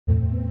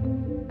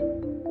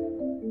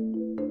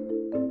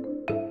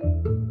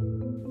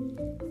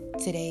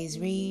Today's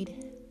read,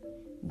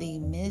 The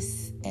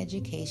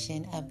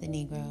Miseducation of the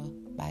Negro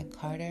by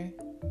Carter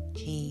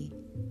G.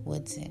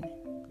 Woodson.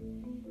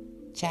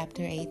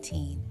 Chapter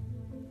 18,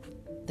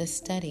 The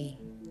Study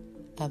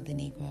of the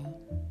Negro.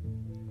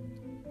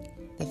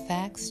 The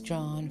facts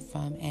drawn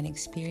from an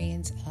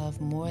experience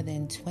of more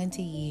than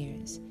 20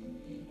 years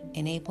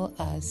enable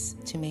us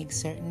to make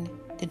certain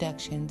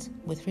deductions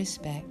with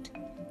respect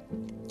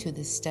to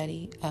the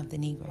study of the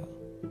Negro.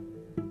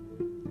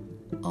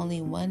 Only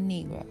one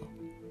Negro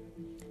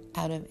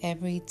out of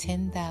every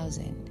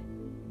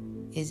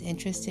 10,000 is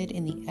interested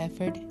in the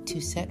effort to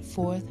set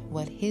forth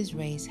what his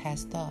race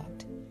has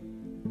thought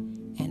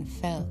and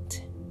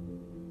felt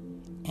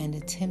and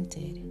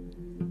attempted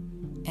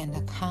and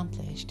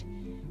accomplished,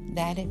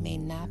 that it may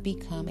not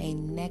become a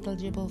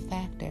negligible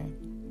factor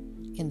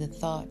in the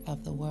thought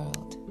of the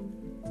world.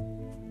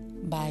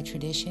 By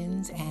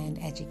traditions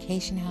and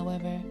education,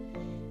 however,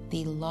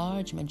 the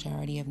large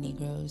majority of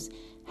Negroes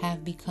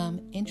have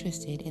become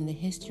interested in the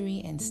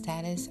history and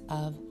status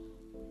of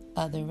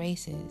other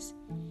races,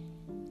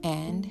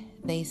 and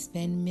they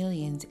spend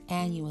millions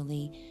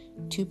annually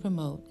to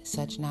promote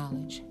such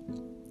knowledge.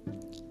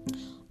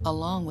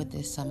 Along with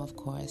this sum, of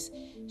course,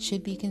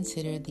 should be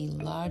considered the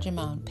large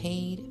amount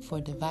paid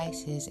for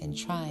devices in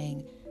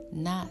trying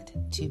not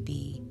to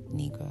be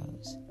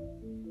Negroes.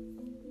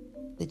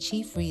 The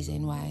chief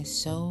reason why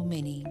so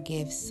many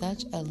give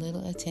such a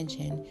little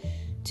attention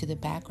to the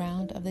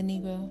background of the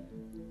Negro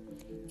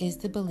is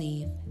the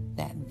belief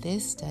that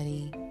this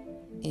study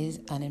is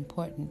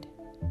unimportant.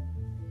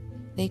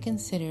 They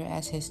consider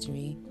as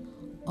history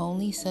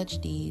only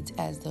such deeds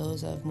as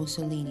those of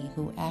Mussolini,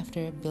 who,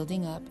 after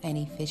building up an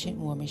efficient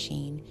war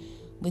machine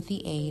with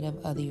the aid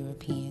of other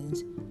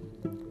Europeans,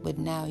 would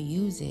now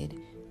use it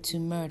to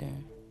murder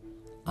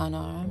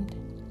unarmed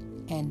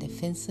and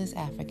defenseless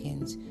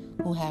Africans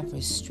who have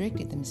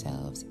restricted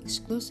themselves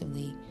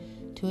exclusively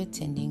to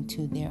attending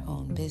to their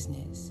own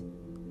business.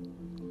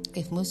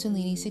 If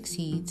Mussolini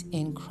succeeds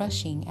in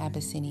crushing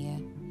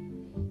Abyssinia,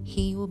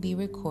 he will be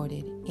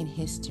recorded in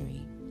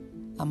history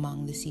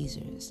among the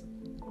Caesars,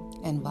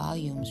 and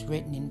volumes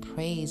written in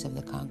praise of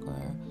the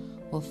conqueror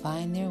will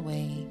find their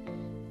way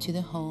to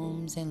the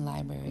homes and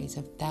libraries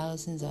of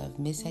thousands of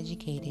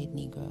miseducated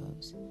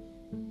Negroes.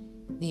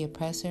 The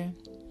oppressor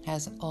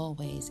has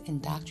always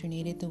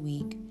indoctrinated the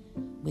weak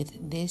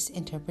with this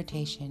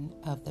interpretation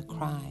of the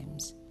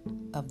crimes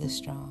of the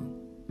strong.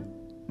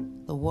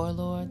 The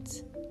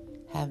warlords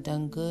have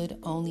done good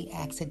only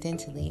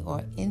accidentally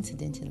or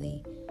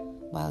incidentally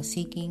while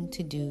seeking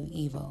to do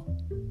evil.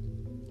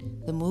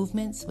 The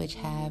movements which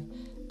have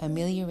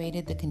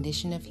ameliorated the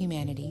condition of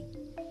humanity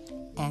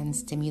and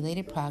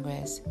stimulated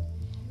progress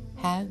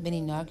have been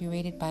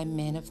inaugurated by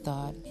men of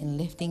thought in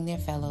lifting their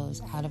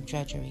fellows out of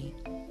drudgery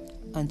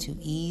unto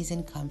ease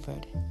and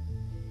comfort,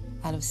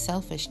 out of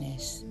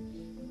selfishness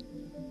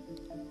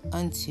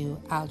unto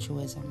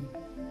altruism.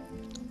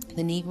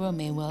 The Negro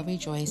may well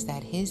rejoice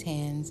that his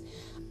hands,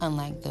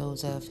 unlike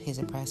those of his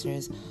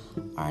oppressors,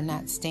 are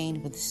not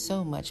stained with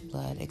so much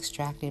blood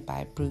extracted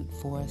by brute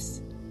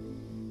force.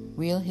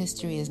 Real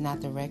history is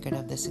not the record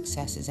of the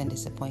successes and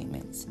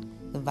disappointments,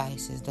 the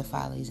vices, the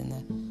follies, and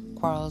the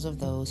quarrels of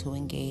those who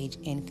engage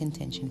in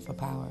contention for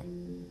power.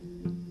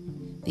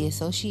 The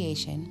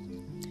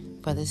Association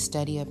for the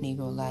Study of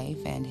Negro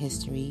Life and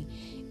History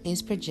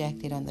is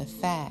projected on the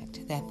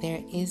fact that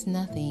there is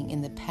nothing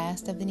in the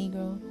past of the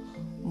Negro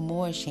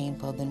more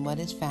shameful than what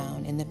is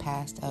found in the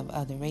past of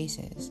other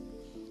races.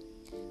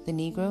 The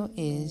Negro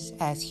is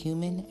as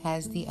human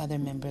as the other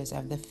members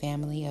of the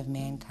family of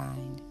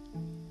mankind.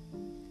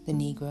 The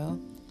Negro,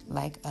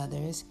 like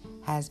others,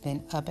 has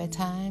been up at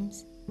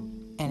times,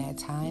 and at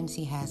times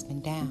he has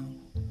been down.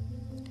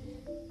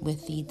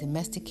 With the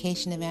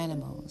domestication of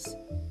animals,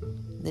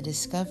 the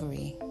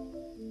discovery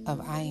of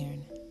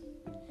iron,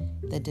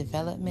 the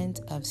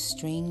development of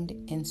stringed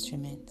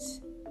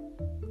instruments,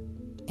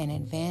 an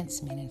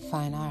advancement in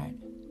fine art,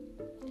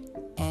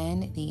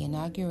 and the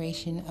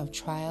inauguration of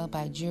trial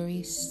by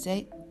jury,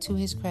 to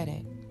his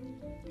credit,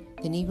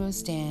 the Negro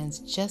stands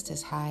just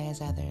as high as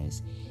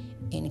others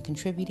in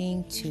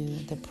contributing to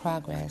the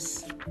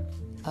progress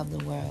of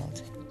the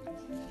world.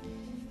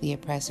 The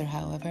oppressor,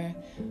 however,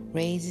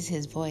 raises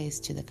his voice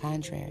to the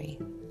contrary.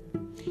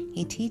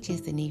 He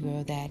teaches the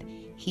Negro that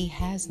he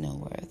has no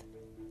worth,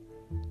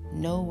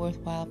 no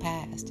worthwhile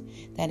past,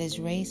 that his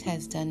race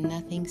has done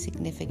nothing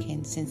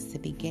significant since the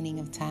beginning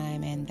of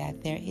time, and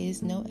that there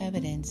is no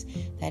evidence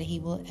that he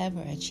will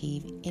ever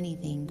achieve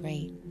anything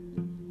great.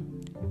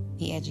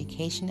 The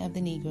education of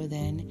the Negro,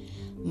 then,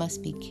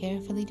 must be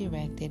carefully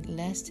directed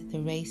lest the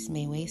race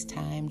may waste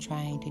time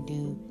trying to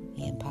do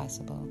the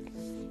impossible.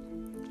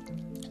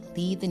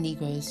 Lead the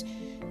Negroes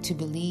to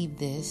believe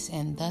this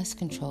and thus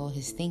control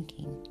his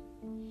thinking.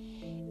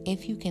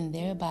 If you can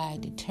thereby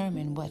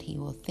determine what he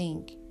will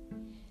think,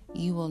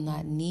 you will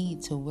not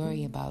need to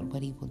worry about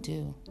what he will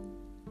do.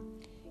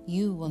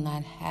 You will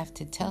not have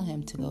to tell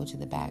him to go to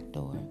the back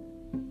door.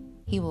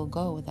 He will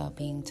go without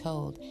being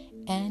told,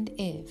 and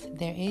if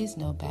there is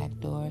no back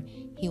door,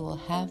 he will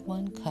have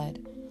one cut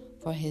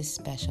for his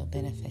special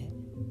benefit.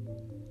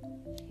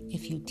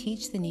 If you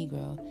teach the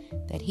Negro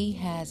that he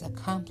has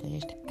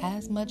accomplished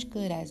as much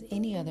good as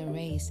any other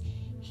race,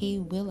 he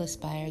will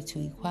aspire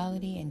to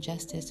equality and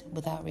justice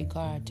without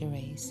regard to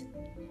race.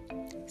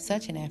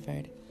 Such an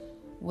effort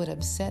would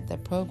upset the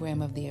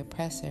program of the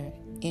oppressor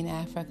in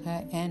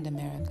Africa and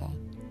America.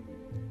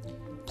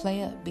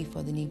 Play up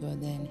before the Negro,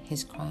 then,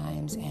 his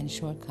crimes and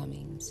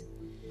shortcomings.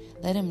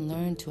 Let him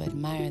learn to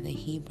admire the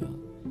Hebrew,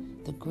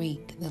 the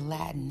Greek, the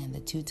Latin, and the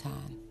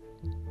Teuton.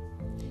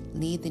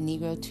 Lead the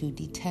Negro to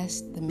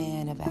detest the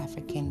man of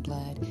African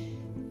blood,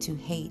 to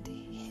hate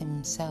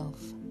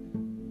himself.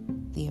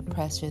 The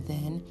oppressor,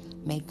 then,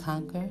 may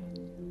conquer,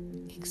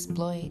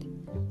 exploit,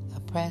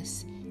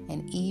 oppress,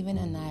 and even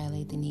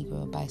annihilate the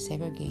Negro by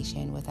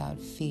segregation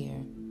without fear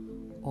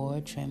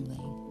or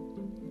trembling.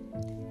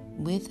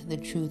 With the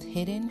truth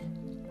hidden,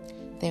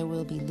 there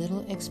will be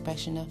little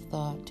expression of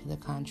thought to the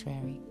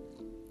contrary.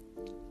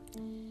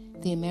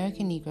 The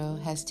American Negro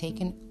has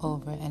taken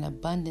over an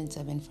abundance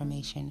of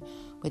information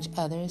which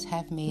others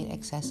have made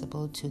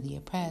accessible to the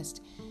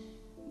oppressed,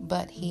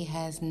 but he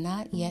has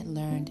not yet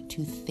learned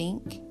to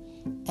think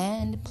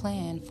and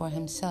plan for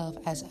himself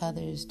as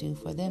others do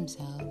for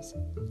themselves.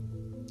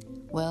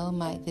 Well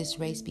might this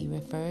race be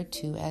referred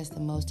to as the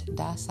most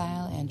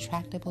docile and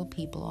tractable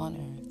people on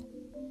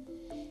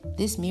earth.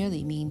 This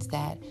merely means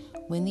that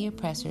when the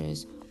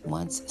oppressors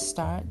once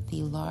start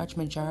the large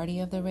majority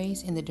of the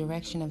race in the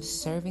direction of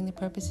serving the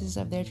purposes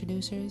of their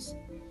traducers,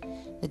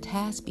 the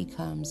task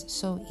becomes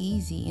so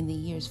easy in the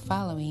years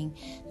following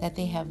that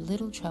they have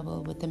little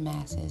trouble with the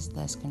masses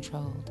thus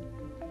controlled.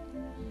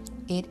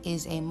 It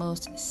is a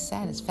most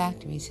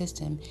satisfactory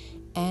system,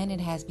 and it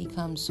has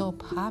become so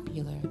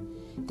popular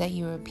that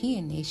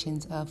European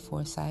nations of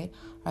foresight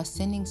are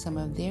sending some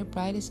of their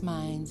brightest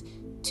minds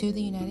to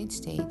the United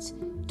States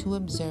to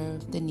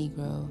observe the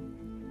Negro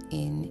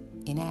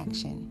in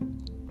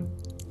action,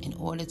 in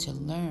order to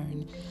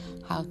learn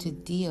how to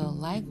deal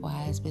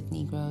likewise with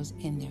Negroes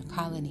in their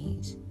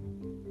colonies.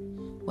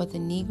 What the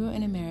Negro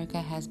in America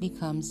has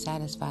become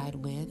satisfied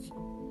with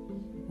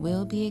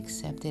will be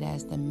accepted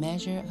as the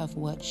measure of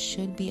what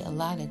should be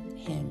allotted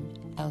him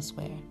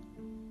elsewhere.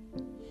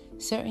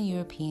 Certain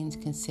Europeans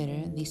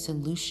consider the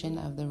solution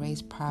of the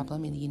race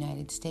problem in the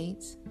United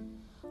States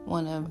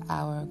one of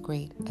our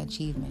great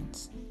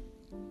achievements.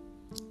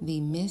 The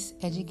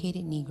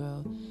miseducated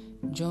Negro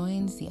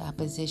joins the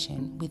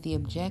opposition with the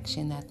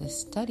objection that the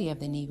study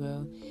of the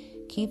Negro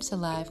keeps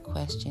alive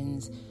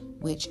questions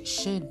which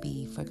should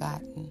be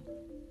forgotten.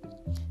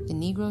 The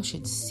Negro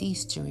should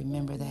cease to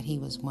remember that he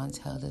was once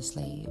held a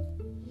slave,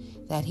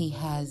 that he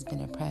has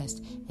been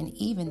oppressed, and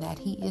even that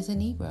he is a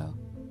Negro.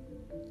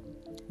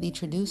 The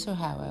traducer,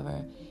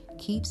 however,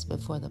 keeps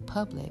before the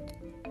public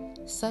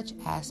such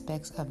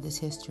aspects of this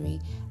history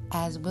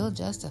as will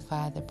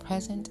justify the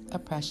present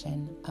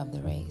oppression of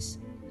the race.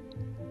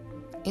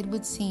 It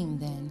would seem,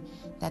 then,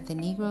 that the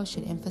Negro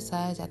should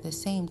emphasize at the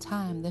same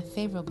time the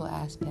favorable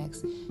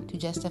aspects to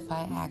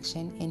justify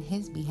action in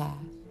his behalf.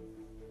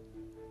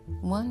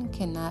 One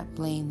cannot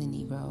blame the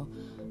Negro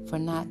for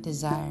not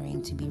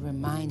desiring to be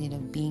reminded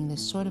of being the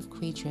sort of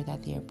creature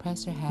that the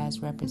oppressor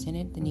has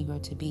represented the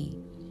Negro to be.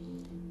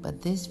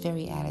 But this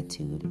very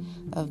attitude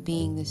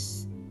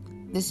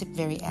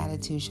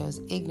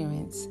shows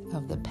ignorance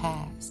of the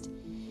past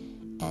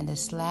and a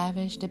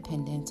slavish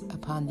dependence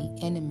upon the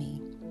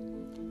enemy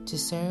to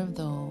serve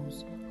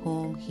those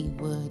whom he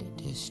would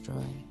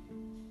destroy.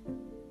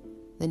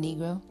 The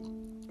Negro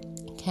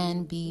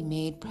can be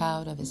made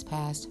proud of his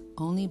past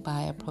only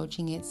by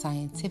approaching it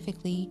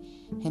scientifically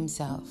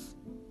himself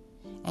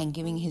and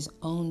giving his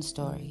own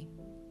story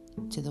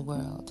to the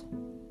world.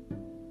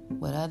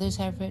 What others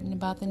have written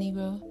about the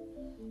Negro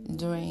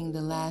during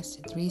the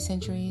last 3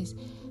 centuries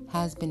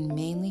has been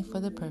mainly for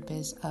the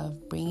purpose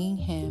of bringing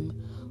him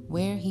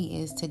where he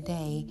is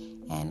today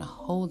and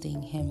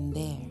holding him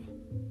there.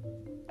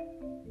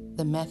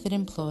 The method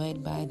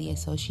employed by the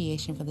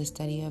Association for the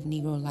Study of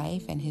Negro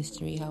Life and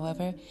History,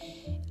 however,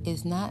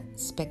 is not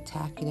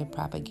spectacular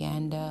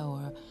propaganda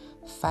or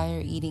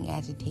fire-eating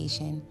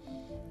agitation.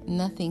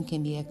 Nothing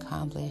can be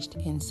accomplished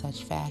in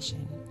such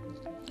fashion.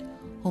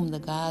 Whom the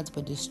gods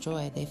would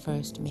destroy, they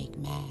first make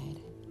mad.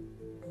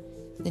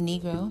 The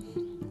Negro,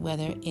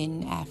 whether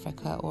in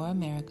Africa or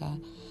America,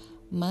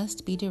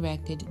 must be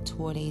directed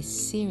toward a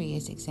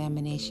serious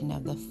examination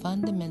of the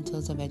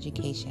fundamentals of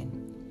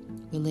education,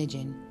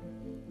 religion,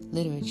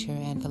 literature,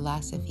 and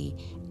philosophy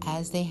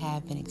as they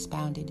have been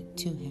expounded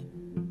to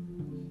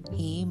him.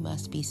 He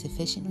must be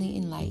sufficiently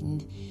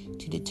enlightened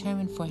to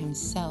determine for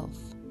himself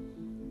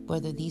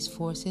whether these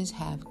forces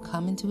have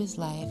come into his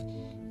life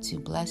to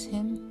bless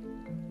him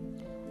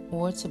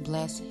or to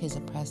bless his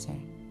oppressor.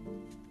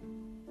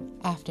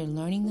 After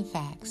learning the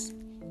facts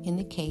in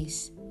the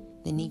case,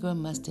 the Negro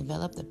must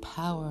develop the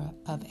power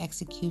of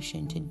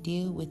execution to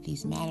deal with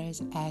these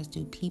matters as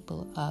do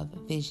people of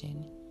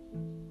vision.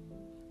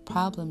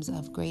 Problems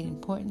of great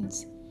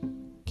importance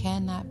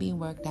cannot be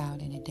worked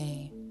out in a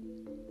day.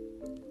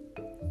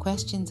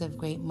 Questions of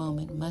great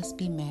moment must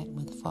be met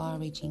with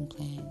far-reaching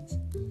plans.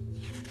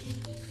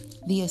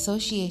 The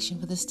Association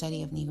for the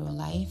Study of Negro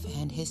Life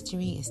and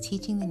History is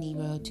teaching the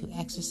Negro to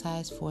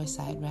exercise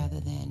foresight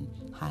rather than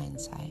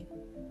hindsight.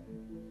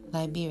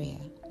 Liberia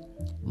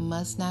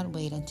must not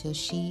wait until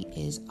she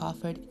is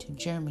offered to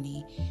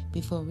Germany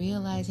before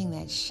realizing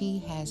that she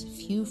has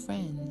few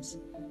friends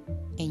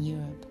in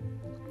Europe.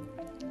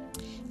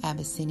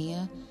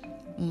 Abyssinia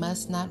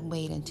must not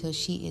wait until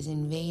she is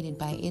invaded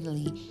by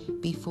Italy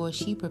before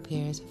she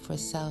prepares for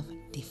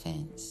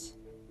self-defense.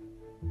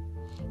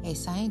 A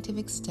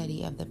scientific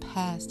study of the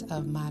past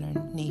of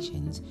modern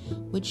nations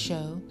would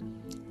show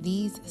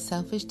these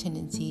selfish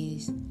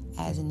tendencies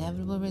as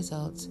inevitable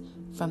results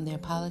from their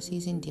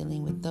policies in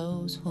dealing with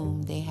those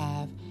whom they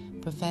have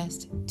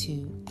professed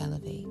to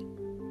elevate.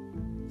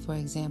 For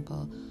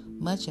example,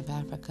 much of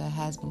Africa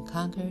has been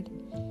conquered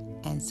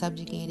and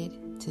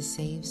subjugated to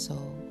save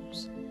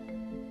souls.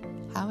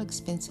 How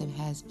expensive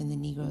has been the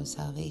Negro's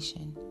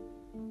salvation?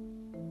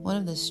 One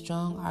of the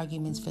strong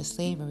arguments for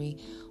slavery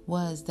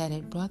was that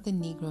it brought the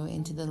Negro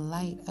into the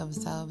light of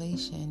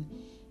salvation,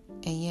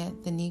 and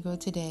yet the Negro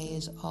today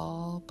is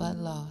all but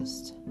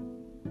lost.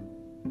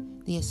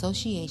 The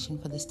Association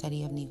for the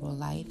Study of Negro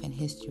Life and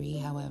History,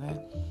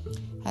 however,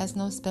 has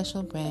no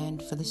special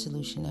brand for the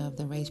solution of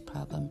the race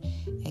problem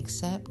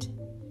except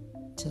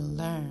to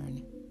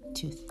learn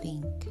to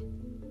think.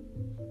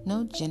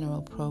 No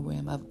general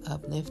program of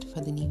uplift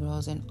for the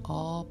Negroes in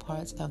all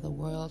parts of the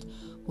world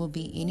will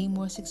be any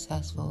more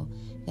successful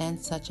than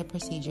such a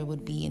procedure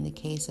would be in the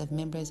case of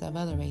members of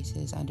other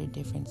races under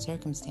different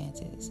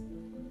circumstances.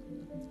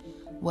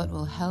 What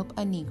will help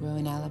a Negro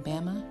in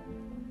Alabama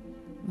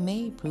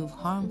may prove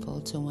harmful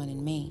to one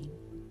in Maine.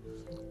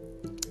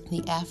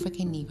 The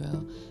African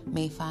Negro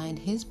may find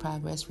his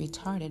progress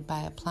retarded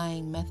by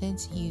applying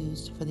methods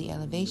used for the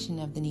elevation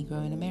of the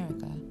Negro in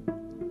America.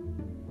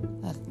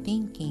 A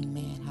thinking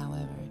man,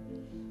 however,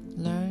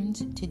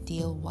 learns to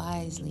deal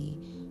wisely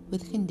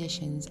with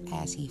conditions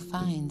as he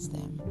finds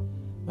them,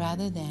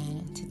 rather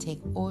than to take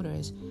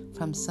orders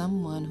from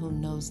someone who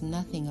knows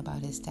nothing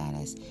about his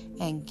status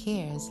and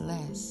cares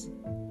less.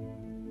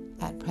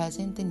 At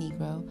present, the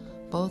Negro,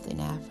 both in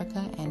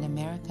Africa and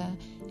America,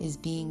 is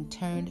being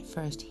turned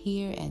first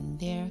here and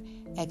there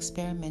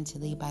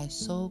experimentally by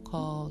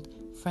so-called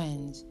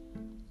friends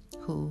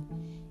who,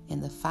 in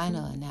the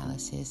final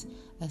analysis,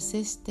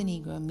 assist the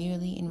Negro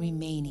merely in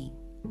remaining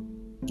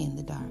in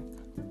the dark.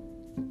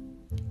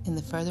 In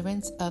the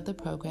furtherance of the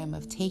program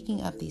of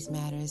taking up these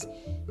matters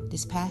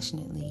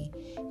dispassionately,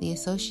 the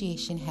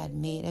association had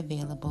made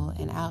available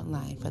an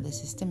outline for the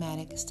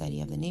systematic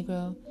study of the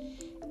Negro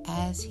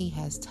as he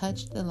has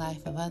touched the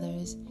life of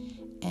others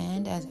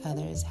and as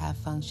others have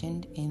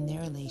functioned in their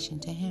relation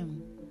to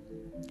him.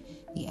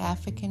 The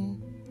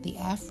African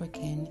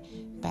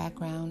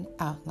Background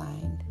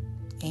Outlined,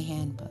 a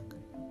handbook.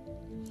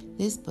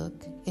 This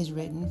book is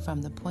written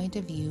from the point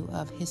of view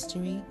of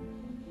history,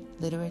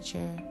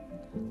 literature,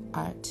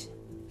 art,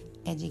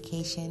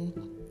 education,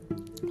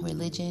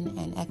 religion,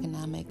 and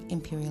economic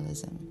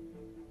imperialism.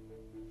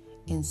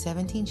 In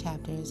 17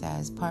 chapters,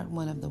 as part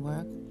 1 of the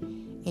work,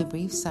 a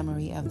brief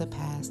summary of the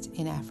past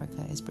in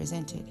Africa is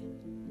presented,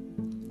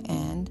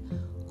 and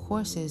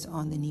courses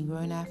on the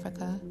Negro in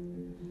Africa,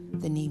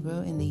 the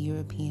Negro in the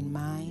European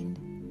mind,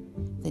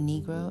 the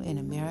Negro in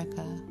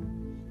America,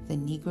 the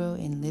Negro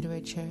in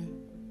literature,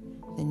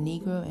 the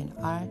Negro in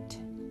art,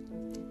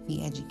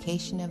 the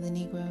education of the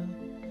Negro,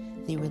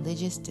 the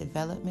religious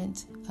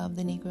development of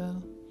the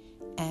Negro,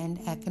 and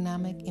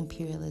economic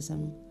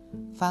imperialism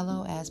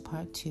follow as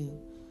part 2,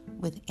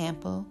 with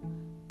ample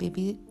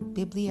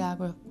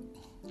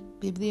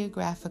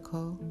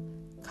bibliographical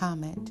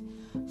comment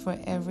for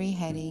every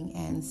heading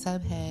and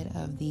subhead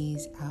of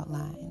these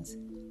outlines.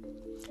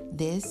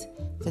 This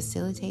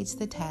facilitates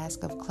the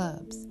task of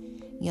clubs,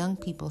 young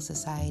people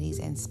societies,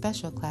 and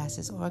special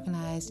classes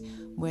organized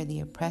where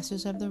the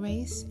oppressors of the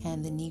race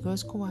and the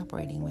Negroes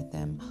cooperating with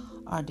them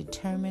are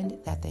determined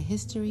that the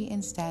history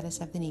and status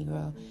of the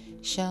Negro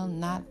shall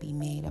not be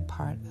made a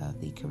part of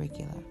the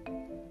curricula.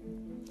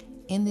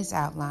 In this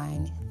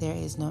outline, there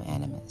is no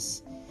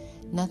animus,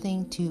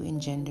 nothing to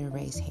engender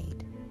race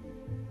hate.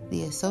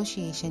 The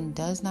association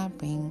does not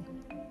bring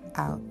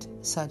out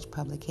such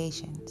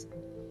publications.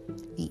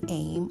 The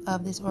aim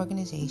of this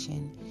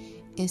organization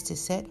is to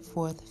set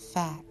forth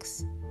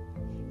facts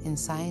in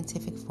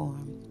scientific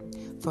form,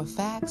 for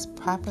facts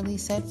properly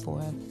set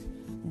forth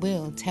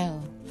will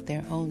tell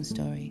their own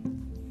story.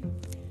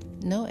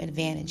 No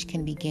advantage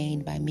can be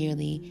gained by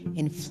merely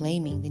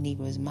inflaming the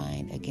Negro's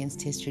mind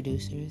against his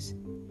traducers.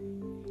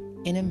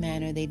 In a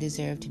manner, they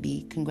deserve to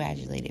be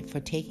congratulated for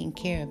taking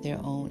care of their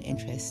own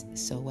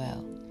interests so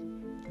well.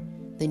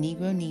 The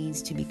Negro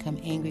needs to become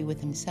angry with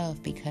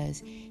himself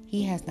because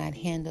he has not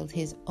handled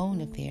his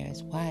own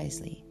affairs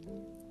wisely.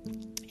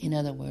 In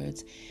other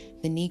words,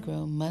 the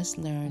Negro must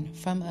learn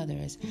from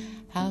others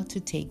how to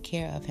take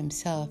care of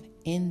himself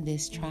in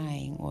this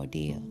trying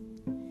ordeal.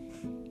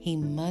 He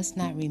must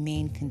not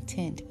remain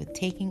content with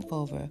taking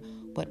over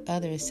what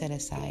others set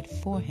aside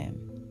for him,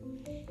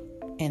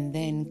 and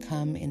then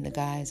come in the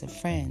guise of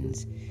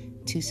friends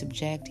to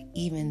subject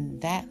even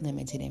that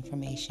limited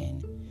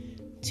information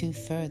to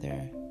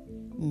further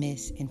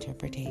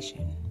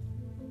misinterpretation.